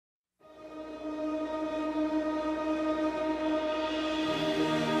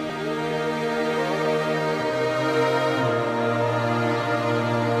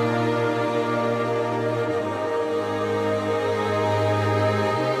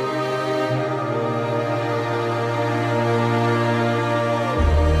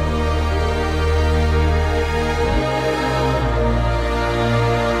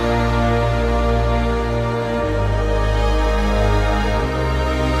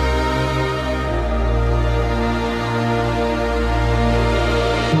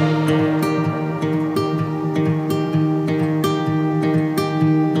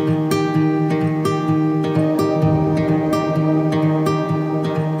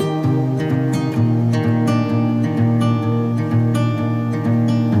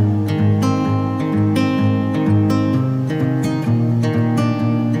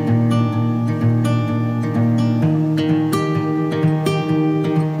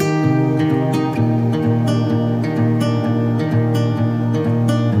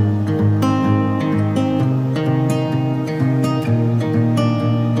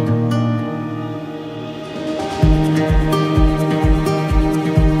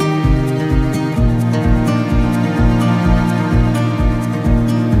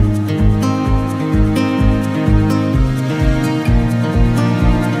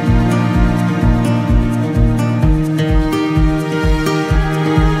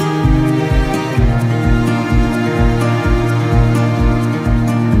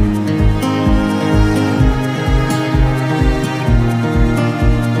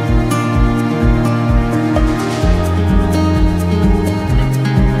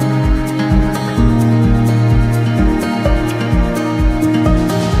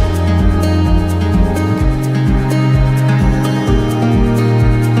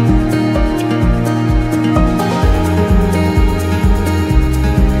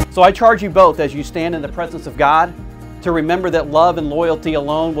So I charge you both as you stand in the presence of God to remember that love and loyalty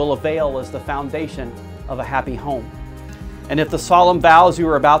alone will avail as the foundation of a happy home. And if the solemn vows you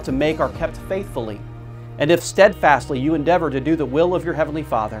are about to make are kept faithfully, and if steadfastly you endeavor to do the will of your Heavenly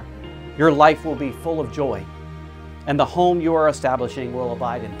Father, your life will be full of joy, and the home you are establishing will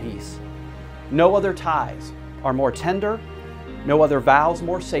abide in peace. No other ties are more tender, no other vows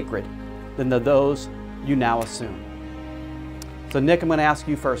more sacred than those you now assume. So Nick, I'm going to ask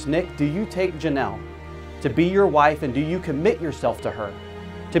you first. Nick, do you take Janelle to be your wife, and do you commit yourself to her,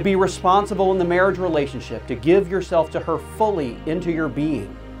 to be responsible in the marriage relationship, to give yourself to her fully into your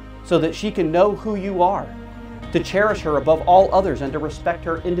being so that she can know who you are, to cherish her above all others and to respect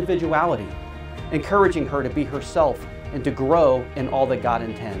her individuality, encouraging her to be herself and to grow in all that God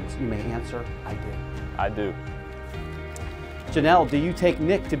intends? You may answer, I do. I do. Janelle, do you take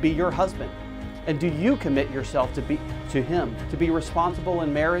Nick to be your husband? And do you commit yourself to him, to be responsible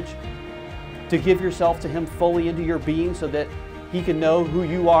in marriage, to give yourself to him fully into your being so that he can know who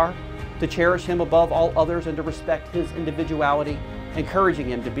you are, to cherish him above all others and to respect his individuality, encouraging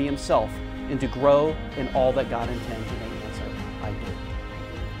him to be himself and to grow in all that God intends? You may answer, I do.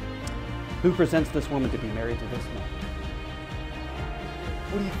 Who presents this woman to be married to this man?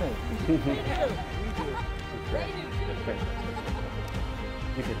 What do you think? We do. Great. Great.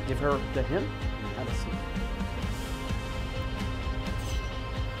 You could give her to him and have a seat.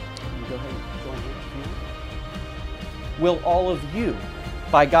 You go ahead and join him. Will all of you,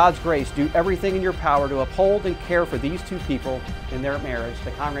 by God's grace, do everything in your power to uphold and care for these two people in their marriage?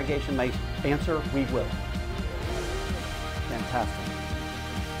 The congregation may answer, we will. Fantastic.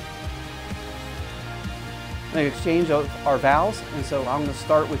 An exchange of our vows, and so I'm going to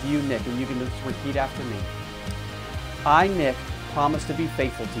start with you, Nick, and you can just repeat after me. I, Nick, promise to be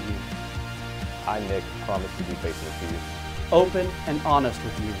faithful to you. I, Nick, promise to be faithful to you. Open and honest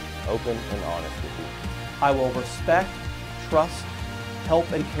with you. Open and honest with you. I will respect, trust,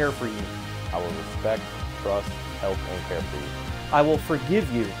 help, and care for you. I will respect, trust, help, and care for you. I will forgive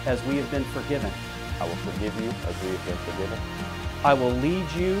you as we have been forgiven. I will forgive you as we have been forgiven. I will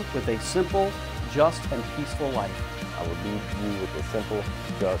lead you with a simple, just, and peaceful life. I will lead you with a simple,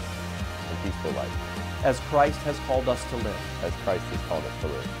 just, and peaceful life. As Christ has called us to live. As Christ has called us to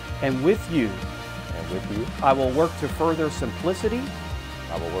live. And with you, I will work to further simplicity.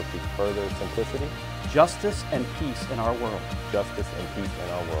 I will work to further simplicity. Justice and peace in our world. Justice and peace in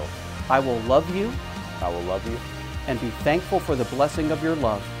our world. I will love you. I will love you. And be thankful for the blessing of your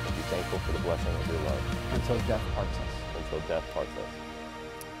love. And be thankful for the blessing of your love. Until death parts us. Until death parts us.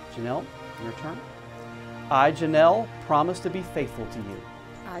 Janelle, your turn. I, Janelle, promise to be faithful to you.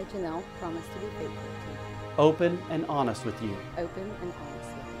 I, Janelle, promise to be faithful to you. Open and honest with you. Open and honest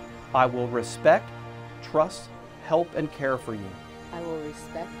with you. I will respect, trust, help, and care for you. I will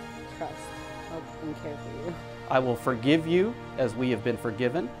respect, trust, help, and care for you. I will forgive you as we have been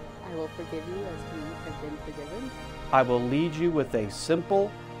forgiven. I will forgive you as we have been forgiven. I will lead you with a simple,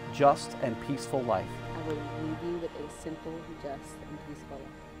 just, and peaceful life. I will lead you with a simple, just, and peaceful life.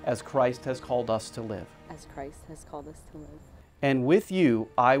 As Christ has called us to live. As Christ has called us to live. And with you,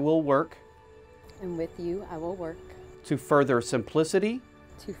 I will work. And with you, I will work. To further simplicity.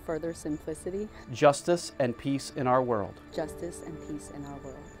 To further simplicity. Justice and peace in our world. Justice and peace in our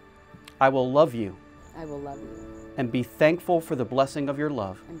world. I will love you. I will love you. And be thankful for the blessing of your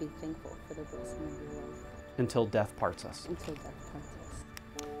love. And be thankful for the blessing of your love. Until death parts us. Until death parts us.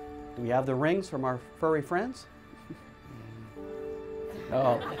 Do we have the rings from our furry friends?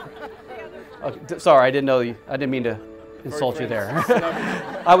 Oh. Okay, sorry, I didn't know you. I didn't mean to insult you there.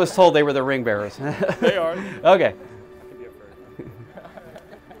 I was told they were the ring bearers. They are. Okay.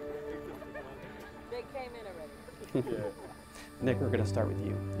 They came in already. Yeah. Nick, we're going to start with you.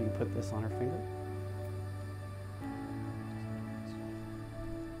 You can put this on her finger.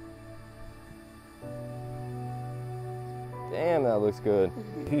 Damn, that looks good.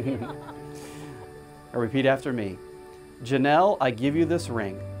 Repeat after me. Janelle, I give you this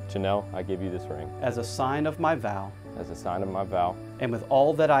ring. Janelle, I give you this ring. As a sign of my vow. As a sign of my vow. And with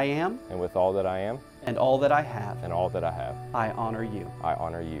all that I am. And with all that I am. And all that I have. And all that I have. I honor you. I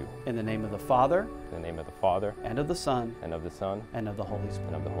honor you. In the name of the Father. In the name of the Father. And of the Son. And of the Son. And of the Holy Spirit.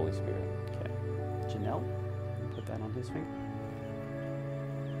 And of the Holy Spirit. Okay. Janelle, put that on his finger.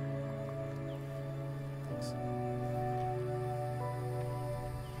 Thanks.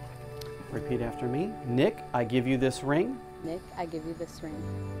 Repeat after me. Nick, I give you this ring. Nick, I give you this ring.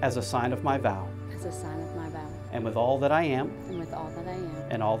 As a sign of my vow. As a sign of my vow. And with all that I am. And with all that I am.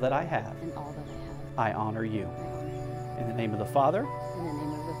 And all that I have. And all that I have. I honor you. I honor you. In the name of the Father. In the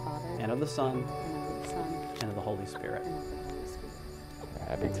name of the Father. And of the Son. And of the Son. And of the Holy Spirit. And of the Holy Spirit.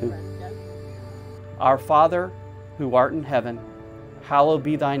 Happy to. Our Father, who art in heaven, hallowed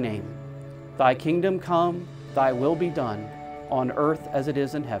be thy name. Thy kingdom come, thy will be done, on earth as it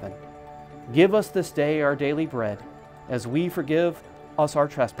is in heaven. Give us this day our daily bread, as we forgive us our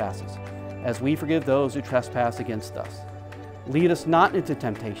trespasses, as we forgive those who trespass against us. Lead us not into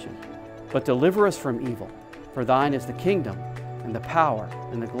temptation, but deliver us from evil. For thine is the kingdom, and the power,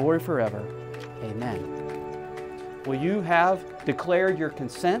 and the glory forever. Amen. Will you have declared your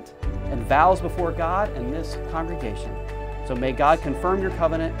consent and vows before God and this congregation? So may God confirm your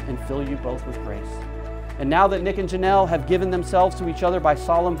covenant and fill you both with grace. And now that Nick and Janelle have given themselves to each other by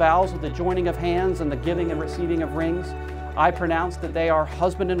solemn vows with the joining of hands and the giving and receiving of rings, I pronounce that they are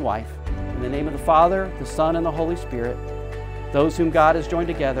husband and wife. In the name of the Father, the Son, and the Holy Spirit, those whom God has joined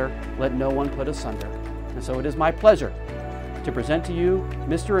together, let no one put asunder. And so it is my pleasure to present to you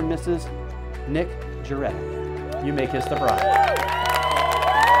Mr. and Mrs. Nick Jarrett. You may kiss the bride.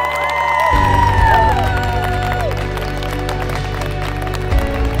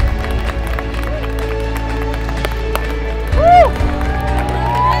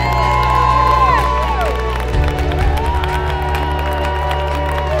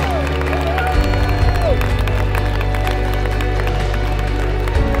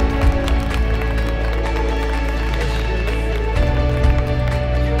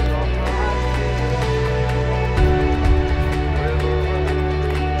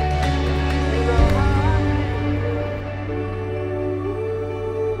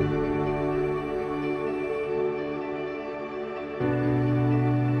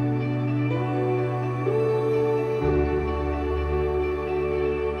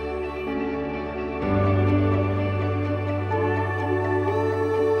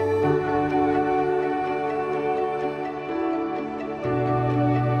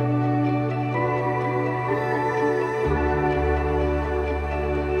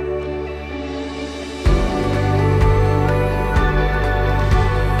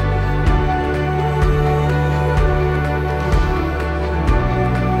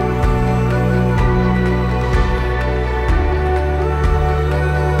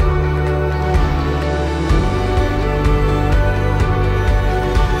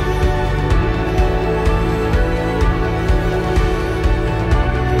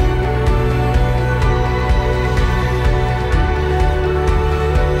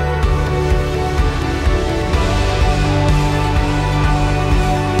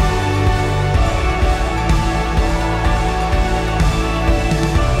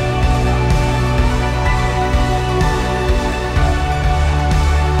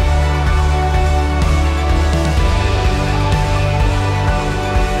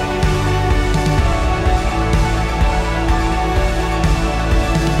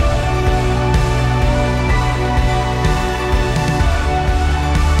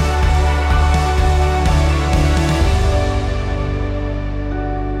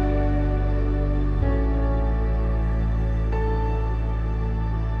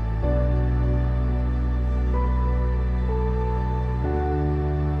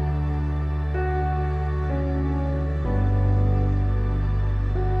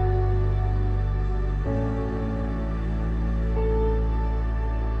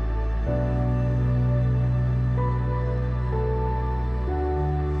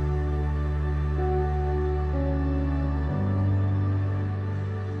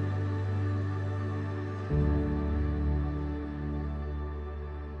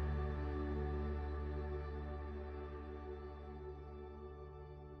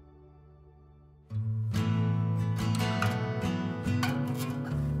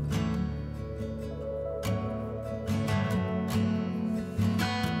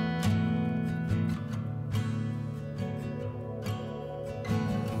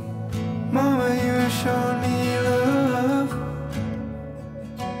 Mama, you showed me love.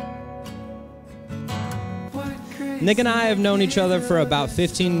 Nick and I have known each other for about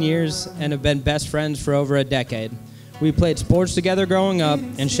 15 years and have been best friends for over a decade. We played sports together growing up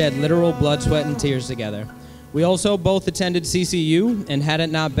and shed literal blood, sweat, and tears together. We also both attended CCU, and had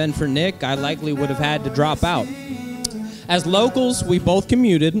it not been for Nick, I likely would have had to drop out. As locals, we both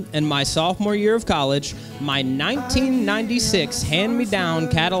commuted, and my sophomore year of college, my 1996 hand-me-down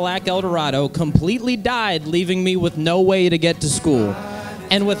Cadillac Eldorado completely died, leaving me with no way to get to school.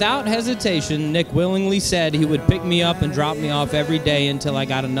 And without hesitation, Nick willingly said he would pick me up and drop me off every day until I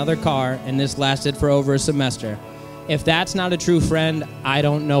got another car, and this lasted for over a semester. If that's not a true friend, I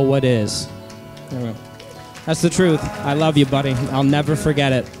don't know what is. There we go. That's the truth. I love you, buddy. I'll never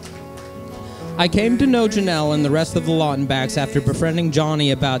forget it. I came to know Janelle and the rest of the Lautenbachs after befriending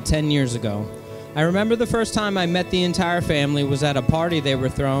Johnny about 10 years ago. I remember the first time I met the entire family was at a party they were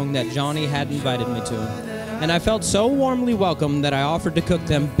throwing that Johnny had invited me to. And I felt so warmly welcomed that I offered to cook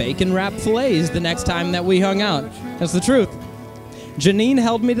them bacon-wrapped fillets the next time that we hung out. That's the truth. Janine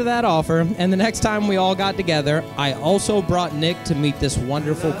held me to that offer, and the next time we all got together, I also brought Nick to meet this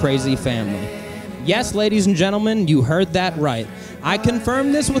wonderful, crazy family. Yes, ladies and gentlemen, you heard that right. I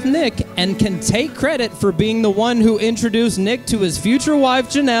confirmed this with Nick and can take credit for being the one who introduced Nick to his future wife,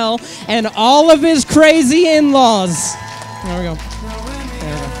 Janelle, and all of his crazy in-laws. There we go.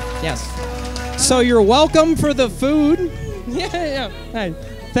 There we go. Yes. So you're welcome for the food. Yeah. Hey,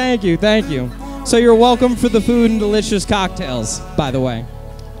 thank you. So you're welcome for the food and delicious cocktails, by the way.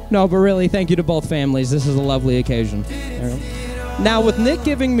 No, but really, thank you to both families. This is a lovely occasion. There we go. Now, with Nick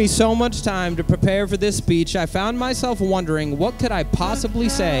giving me so much time to prepare for this speech, I found myself wondering what could I possibly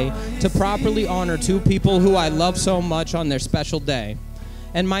say to properly honor two people who I love so much on their special day.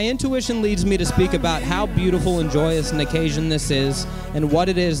 And my intuition leads me to speak about how beautiful and joyous an occasion this is and what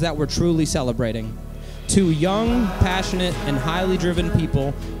it is that we're truly celebrating. Two young, passionate, and highly driven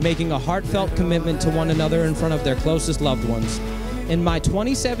people making a heartfelt commitment to one another in front of their closest loved ones. In my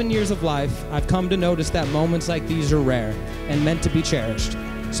 27 years of life, I've come to notice that moments like these are rare and meant to be cherished.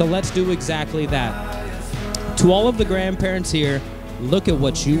 So let's do exactly that. To all of the grandparents here, look at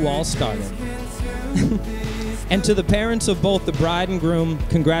what you all started. And to the parents of both the bride and groom,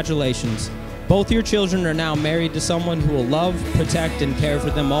 congratulations. Both your children are now married to someone who will love, protect, and care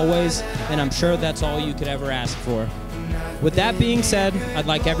for them always, and I'm sure that's all you could ever ask for. With that being said, I'd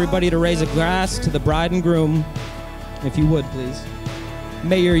like everybody to raise a glass to the bride and groom, if you would, please.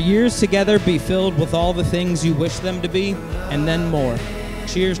 May your years together be filled with all the things you wish them to be, and then more.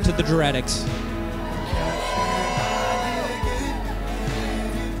 Cheers to the Duretics.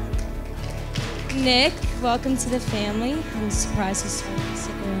 Nick, welcome to the family. I'm surprised you started to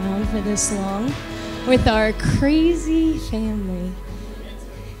stick around for this long with our crazy family.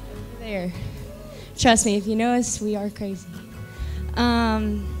 There. Trust me, if you know us, we are crazy.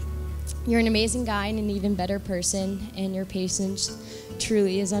 You're an amazing guy and an even better person, and your patience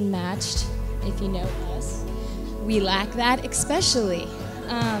truly is unmatched. If you know us, we lack that especially.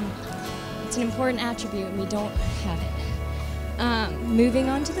 It's an important attribute, and we don't have it. Moving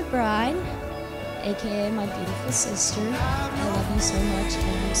on to the bride, aka my beautiful sister. I love you so much,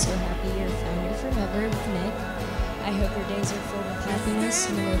 and I'm so happy you're found here forever with Nick. I hope your days are filled with happiness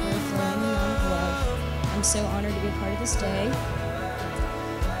and an overflowing amount of love. I'm so honored to be a part of this day.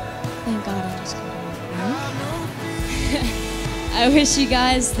 Thank God I just got on. I wish you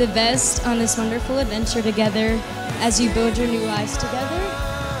guys the best on this wonderful adventure together as you build your new lives together.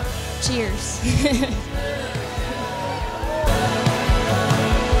 Cheers.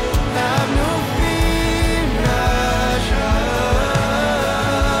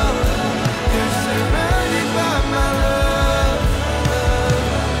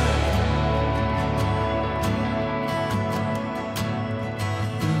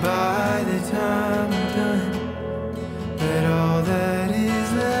 By the time I'm done, let all that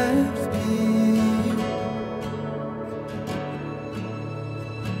is left be.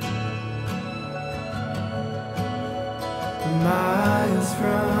 Miles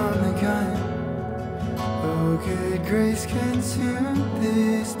from the gun, oh good grace consume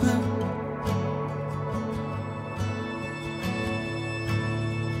this blue.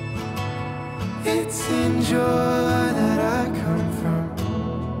 It's in joy that I come from.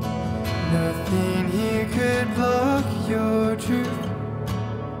 Nothing here could block your truth.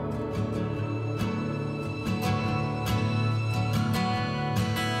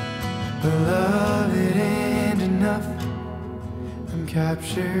 Beloved ain't enough. I'm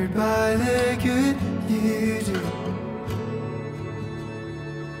captured by the good you do.